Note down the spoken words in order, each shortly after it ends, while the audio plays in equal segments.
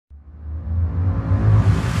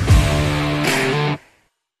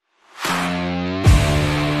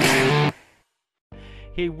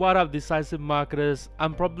Hey, what up, decisive marketers?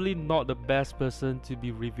 I'm probably not the best person to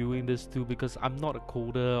be reviewing this tool because I'm not a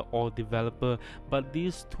coder or developer, but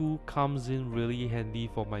this tool comes in really handy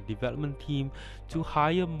for my development team to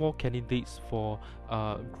hire more candidates for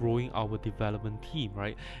growing our development team,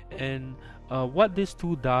 right? And what this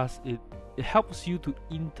tool does, it helps you to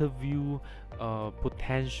interview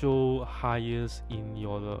potential hires in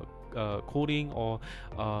your coding or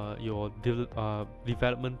your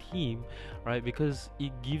development team, right? Because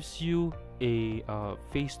it gives you a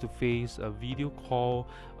face-to-face video call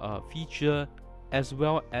feature, as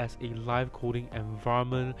well as a live coding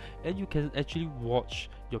environment, and you can actually watch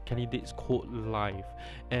your candidates code live,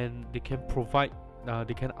 and they can provide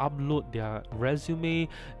they can upload their resume,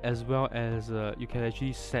 as well as you can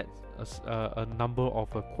actually set a number of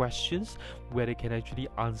questions where they can actually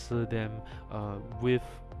answer them with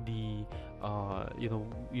the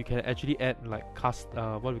you can actually add like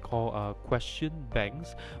what we call question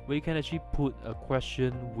banks, where you can actually put a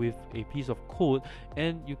question with a piece of code,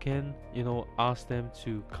 and you can ask them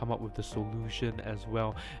to come up with the solution as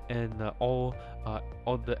well. And all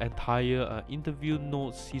the entire interview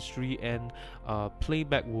notes, history, and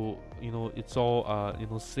playback will it's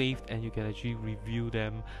all saved, and you can actually review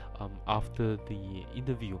them after the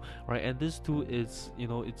interview, right? And this tool is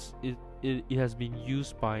it has been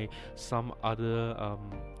used by some other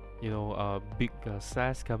big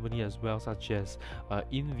SaaS company as well, such as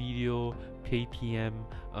InVideo, Paytm.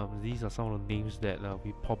 These are some of the names that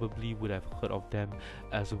we probably would have heard of them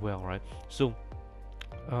as well, right? So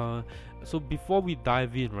before we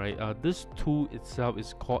dive in, right, this tool itself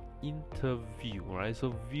is called Intervue, right?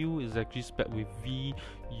 So view is actually spelled with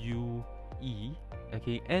VUE.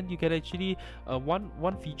 Okay, and you can actually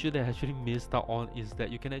one feature that I actually missed out on is that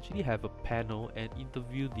you can actually have a panel and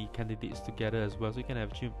interview the candidates together as well. So you can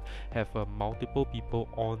actually have multiple people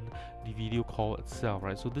on the video call itself,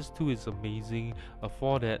 right? So this tool is amazing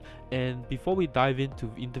for that. And before we dive into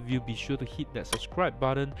Intervue, be sure to hit that subscribe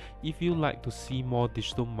button if you like to see more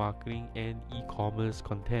digital marketing and e-commerce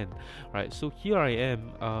content, right? So here I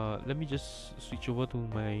am. Let me just switch over to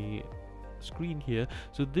my screen here.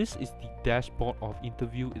 So this is the dashboard of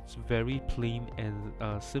Intervue. It's very plain and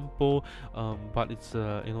simple, but it's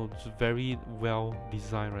it's very well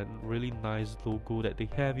designed, right? Really nice logo that they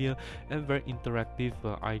have here, and very interactive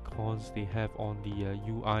icons they have on the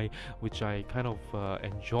UI, which I kind of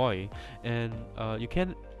enjoy. And you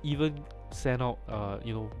can even send out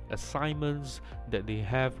assignments that they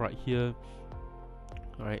have right here.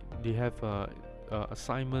 All right, they have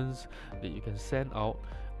assignments that you can send out,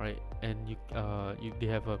 right? And they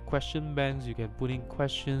have question banks. You can put in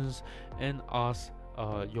questions and ask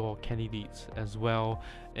your candidates as well.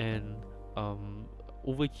 And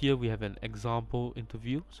over here we have an example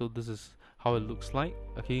interview. So this is how it looks like.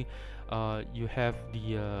 Okay, you have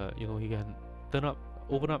the you can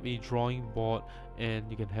open up a drawing board, and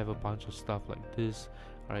you can have a bunch of stuff like this,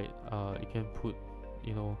 right? You can put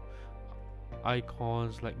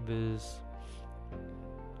icons like this,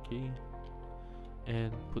 okay,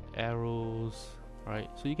 and put arrows, right?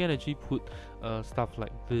 So you can actually put stuff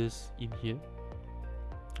like this in here,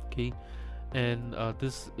 okay. And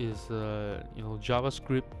this is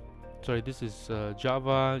JavaScript. Sorry, this is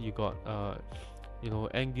Java. You got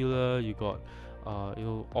Angular. You got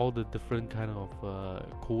all the different kind of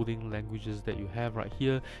coding languages that you have right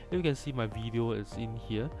here. And you can see my video is in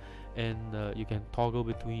here, and you can toggle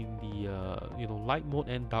between the light mode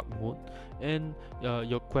and dark mode. And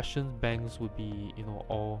your question banks would be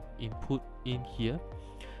all input in here,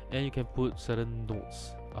 and you can put certain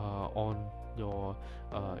notes on your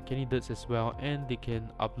candidates as well, and they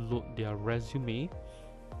can upload their resume,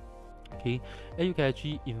 okay. And you can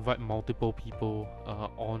actually invite multiple people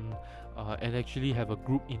on and actually have a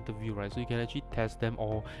group interview, right? So you can actually test them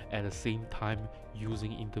all at the same time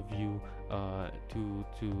using Intervue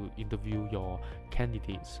to interview your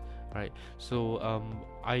candidates, right? So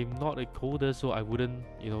I'm not a coder, so I wouldn't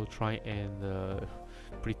try and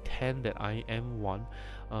pretend that I am one.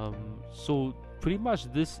 So pretty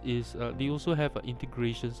much this is they also have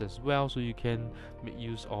integrations as well, so you can make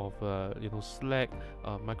use of Slack,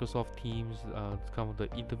 Microsoft Teams, some of the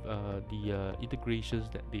integrations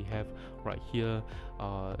that they have right here,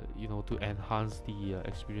 to enhance the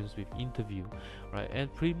experience with Intervue, right?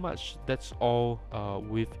 And pretty much that's all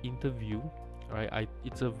with Intervue, right?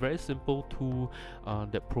 It's a very simple tool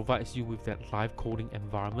that provides you with that live coding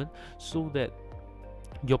environment, so that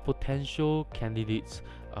your potential candidates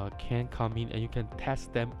can come in and you can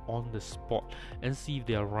test them on the spot and see if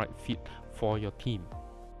they are right fit for your team.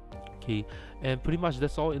 Okay, and pretty much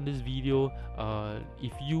that's all in this video.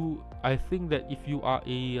 I think that if you are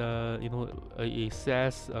a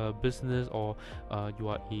SaaS business, or you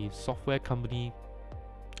are a software company,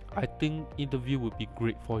 I think Intervue would be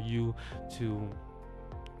great for you to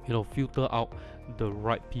filter out the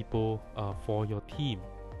right people for your team.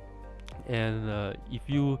 And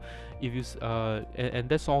and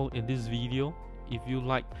that's all in this video. If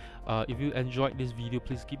you enjoyed this video,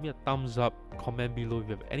 please give me a thumbs up, comment below if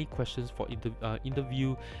you have any questions for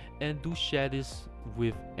Intervue, and do share this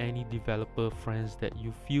with any developer friends that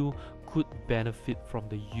you feel could benefit from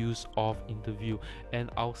the use of Intervue.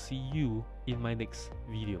 And I'll see you in my next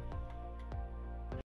video.